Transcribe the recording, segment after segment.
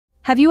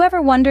Have you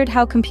ever wondered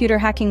how computer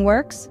hacking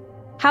works?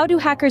 How do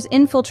hackers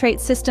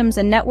infiltrate systems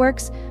and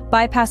networks,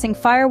 bypassing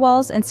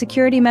firewalls and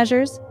security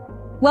measures?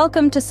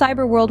 Welcome to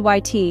Cyberworld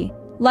YT.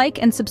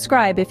 Like and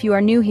subscribe if you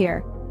are new here,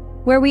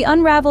 where we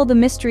unravel the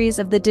mysteries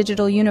of the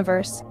digital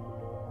universe.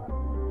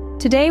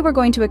 Today we're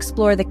going to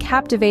explore the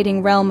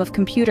captivating realm of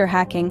computer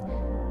hacking,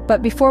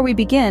 but before we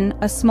begin,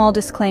 a small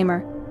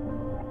disclaimer.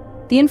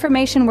 The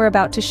information we're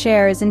about to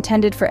share is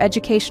intended for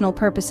educational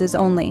purposes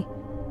only.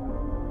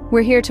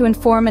 We're here to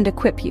inform and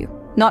equip you,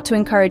 not to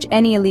encourage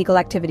any illegal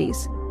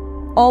activities.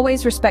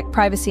 Always respect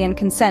privacy and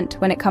consent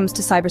when it comes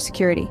to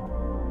cybersecurity.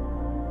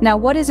 Now,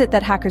 what is it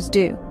that hackers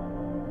do?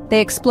 They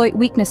exploit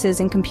weaknesses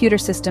in computer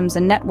systems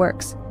and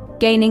networks,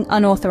 gaining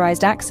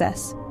unauthorized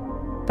access.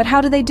 But how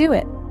do they do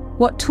it?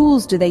 What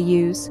tools do they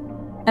use?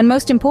 And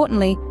most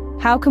importantly,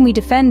 how can we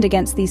defend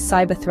against these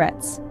cyber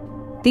threats?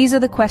 These are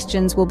the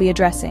questions we'll be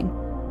addressing.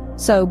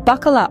 So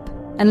buckle up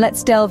and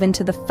let's delve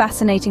into the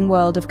fascinating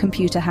world of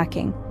computer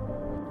hacking.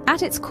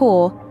 At its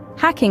core,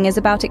 hacking is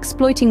about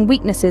exploiting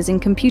weaknesses in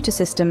computer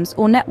systems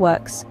or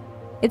networks.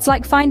 It's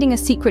like finding a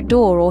secret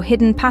door or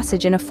hidden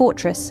passage in a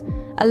fortress,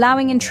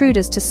 allowing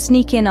intruders to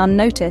sneak in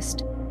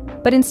unnoticed.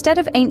 But instead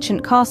of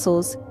ancient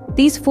castles,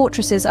 these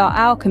fortresses are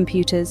our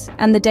computers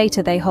and the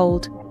data they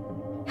hold.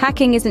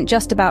 Hacking isn't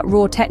just about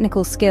raw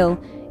technical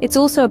skill, it's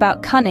also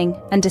about cunning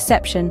and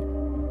deception.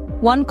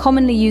 One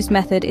commonly used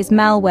method is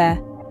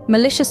malware,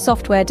 malicious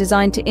software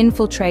designed to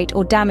infiltrate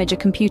or damage a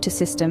computer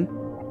system.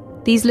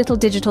 These little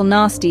digital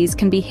nasties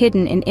can be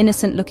hidden in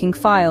innocent-looking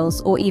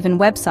files or even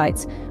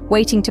websites,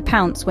 waiting to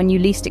pounce when you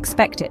least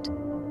expect it.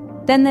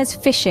 Then there's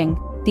phishing,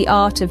 the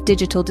art of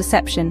digital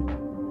deception.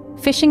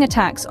 Phishing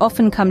attacks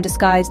often come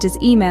disguised as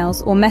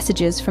emails or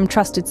messages from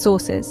trusted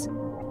sources.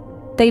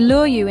 They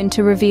lure you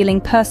into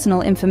revealing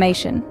personal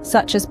information,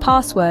 such as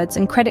passwords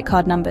and credit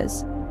card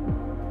numbers.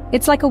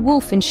 It's like a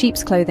wolf in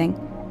sheep's clothing,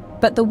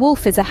 but the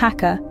wolf is a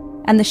hacker,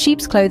 and the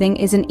sheep's clothing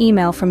is an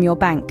email from your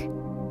bank.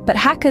 But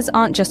hackers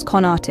aren't just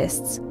con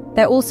artists,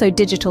 they're also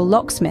digital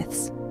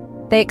locksmiths.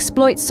 They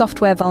exploit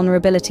software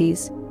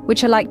vulnerabilities,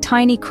 which are like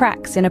tiny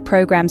cracks in a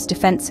program's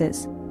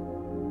defenses.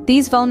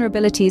 These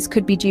vulnerabilities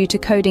could be due to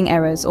coding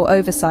errors or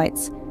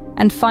oversights,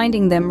 and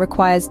finding them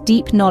requires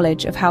deep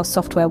knowledge of how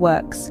software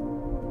works.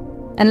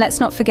 And let's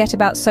not forget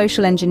about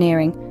social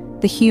engineering,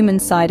 the human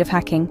side of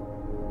hacking.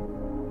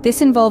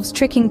 This involves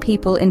tricking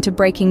people into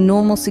breaking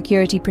normal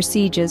security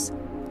procedures,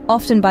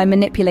 often by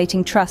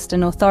manipulating trust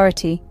and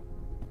authority.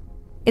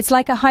 It's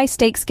like a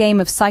high-stakes game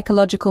of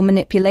psychological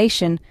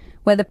manipulation,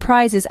 where the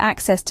prize is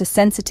access to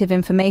sensitive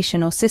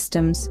information or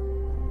systems.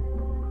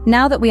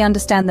 Now that we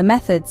understand the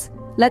methods,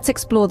 let's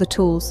explore the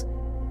tools.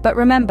 But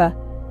remember,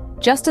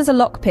 just as a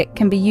lockpick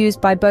can be used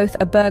by both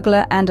a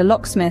burglar and a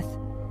locksmith,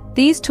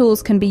 these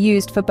tools can be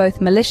used for both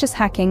malicious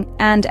hacking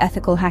and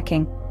ethical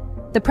hacking,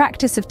 the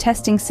practice of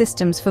testing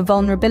systems for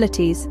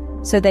vulnerabilities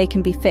so they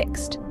can be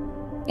fixed.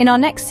 In our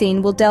next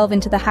scene, we'll delve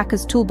into the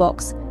hacker's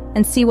toolbox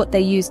and see what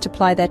they use to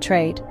ply their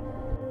trade.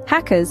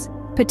 Hackers,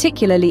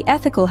 particularly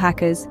ethical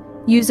hackers,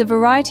 use a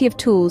variety of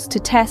tools to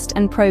test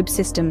and probe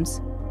systems.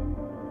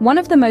 One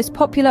of the most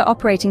popular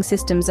operating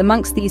systems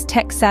amongst these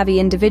tech-savvy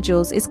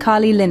individuals is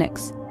Kali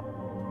Linux.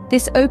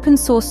 This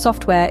open-source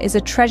software is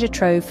a treasure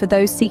trove for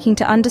those seeking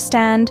to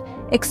understand,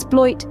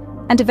 exploit,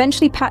 and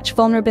eventually patch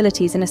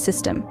vulnerabilities in a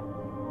system.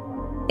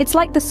 It's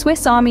like the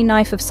Swiss Army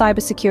knife of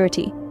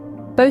cybersecurity,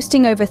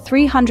 boasting over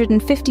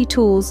 350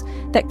 tools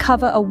that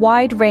cover a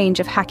wide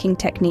range of hacking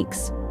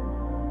techniques.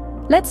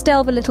 Let's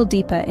delve a little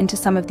deeper into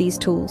some of these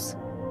tools.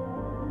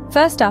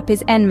 First up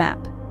is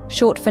Nmap,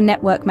 short for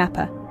Network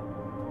Mapper.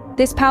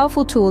 This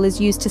powerful tool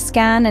is used to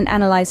scan and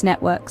analyze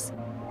networks,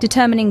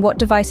 determining what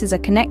devices are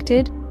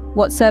connected,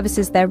 what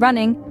services they're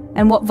running,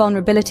 and what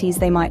vulnerabilities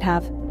they might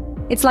have.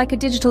 It's like a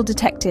digital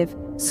detective,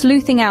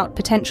 sleuthing out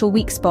potential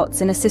weak spots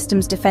in a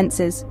system's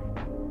defenses.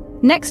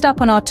 Next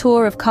up on our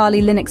tour of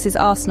Kali Linux's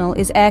arsenal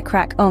is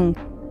Aircrack-ung.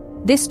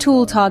 This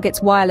tool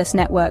targets wireless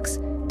networks,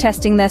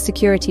 testing their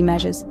security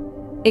measures.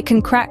 It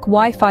can crack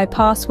Wi-Fi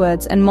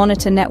passwords and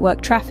monitor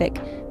network traffic,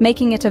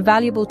 making it a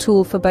valuable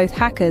tool for both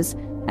hackers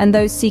and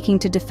those seeking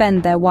to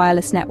defend their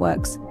wireless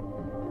networks.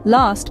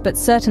 Last, but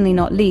certainly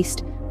not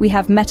least, we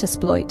have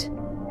Metasploit.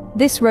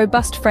 This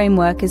robust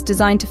framework is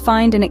designed to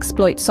find and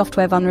exploit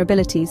software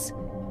vulnerabilities.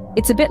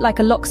 It's a bit like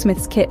a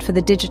locksmith's kit for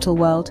the digital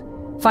world,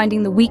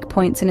 finding the weak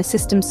points in a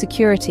system's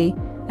security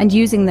and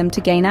using them to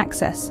gain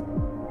access.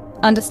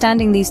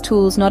 Understanding these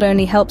tools not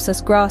only helps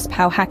us grasp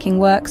how hacking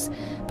works,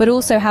 but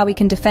also how we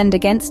can defend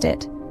against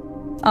it.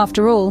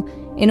 After all,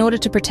 in order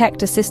to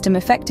protect a system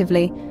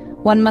effectively,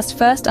 one must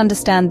first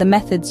understand the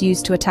methods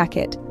used to attack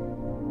it.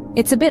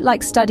 It's a bit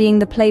like studying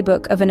the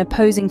playbook of an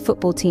opposing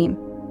football team.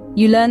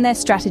 You learn their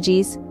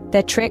strategies,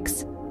 their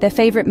tricks, their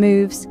favorite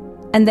moves,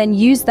 and then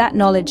use that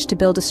knowledge to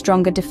build a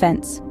stronger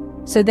defense.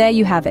 So there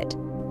you have it,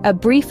 a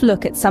brief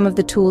look at some of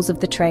the tools of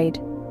the trade.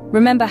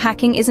 Remember,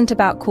 hacking isn't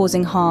about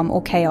causing harm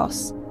or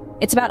chaos.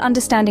 It's about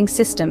understanding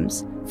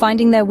systems,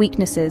 finding their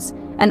weaknesses,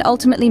 and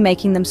ultimately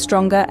making them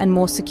stronger and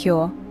more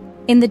secure.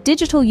 In the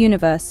digital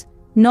universe,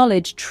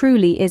 knowledge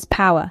truly is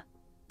power.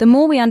 The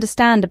more we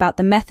understand about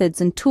the methods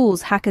and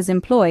tools hackers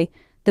employ,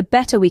 the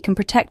better we can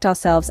protect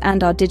ourselves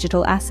and our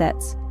digital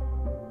assets.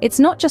 It's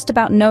not just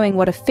about knowing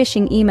what a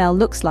phishing email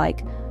looks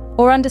like,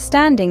 or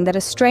understanding that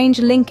a strange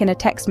link in a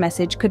text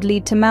message could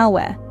lead to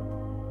malware.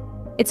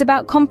 It's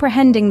about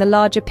comprehending the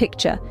larger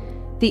picture,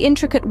 the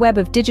intricate web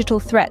of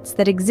digital threats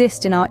that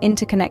exist in our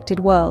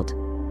interconnected world.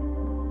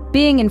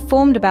 Being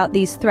informed about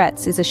these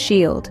threats is a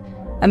shield,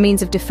 a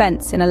means of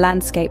defense in a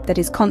landscape that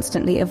is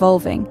constantly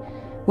evolving,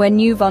 where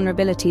new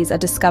vulnerabilities are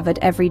discovered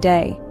every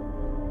day.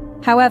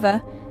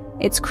 However,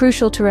 it's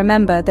crucial to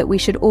remember that we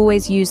should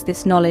always use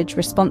this knowledge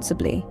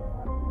responsibly.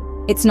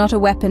 It's not a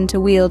weapon to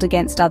wield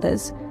against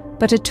others,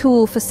 but a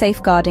tool for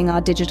safeguarding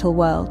our digital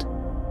world.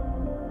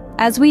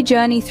 As we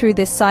journey through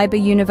this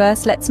cyber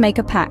universe, let's make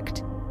a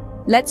pact.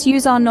 Let's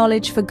use our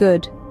knowledge for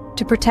good,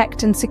 to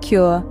protect and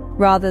secure,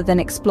 rather than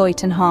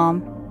exploit and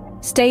harm.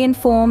 Stay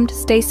informed,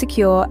 stay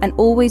secure, and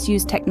always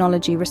use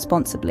technology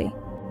responsibly.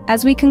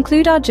 As we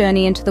conclude our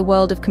journey into the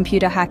world of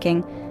computer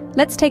hacking,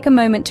 let's take a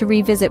moment to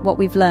revisit what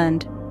we've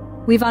learned.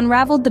 We've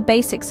unraveled the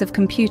basics of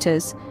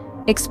computers,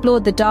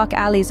 explored the dark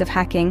alleys of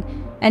hacking,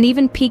 and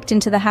even peeked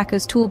into the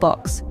hacker's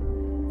toolbox.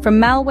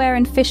 From malware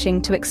and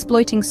phishing to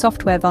exploiting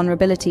software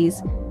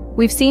vulnerabilities,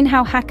 we've seen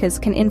how hackers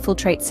can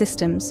infiltrate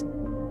systems.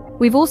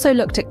 We've also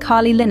looked at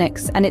Kali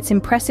Linux and its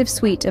impressive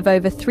suite of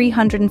over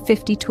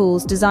 350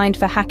 tools designed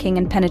for hacking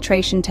and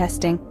penetration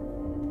testing.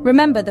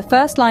 Remember, the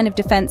first line of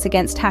defense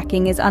against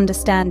hacking is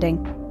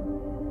understanding.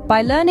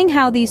 By learning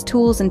how these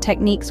tools and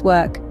techniques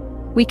work,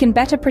 we can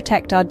better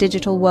protect our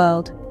digital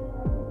world.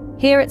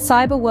 Here at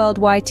Cyber World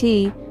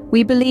YT,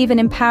 we believe in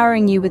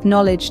empowering you with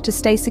knowledge to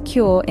stay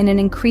secure in an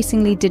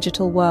increasingly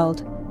digital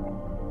world.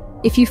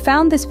 If you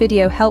found this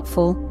video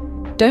helpful,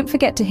 don't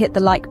forget to hit the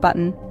like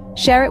button,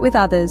 share it with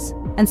others,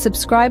 and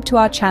subscribe to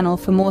our channel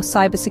for more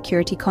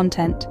cybersecurity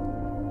content.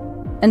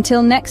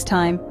 Until next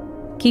time,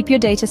 keep your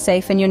data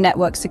safe and your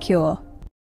network secure.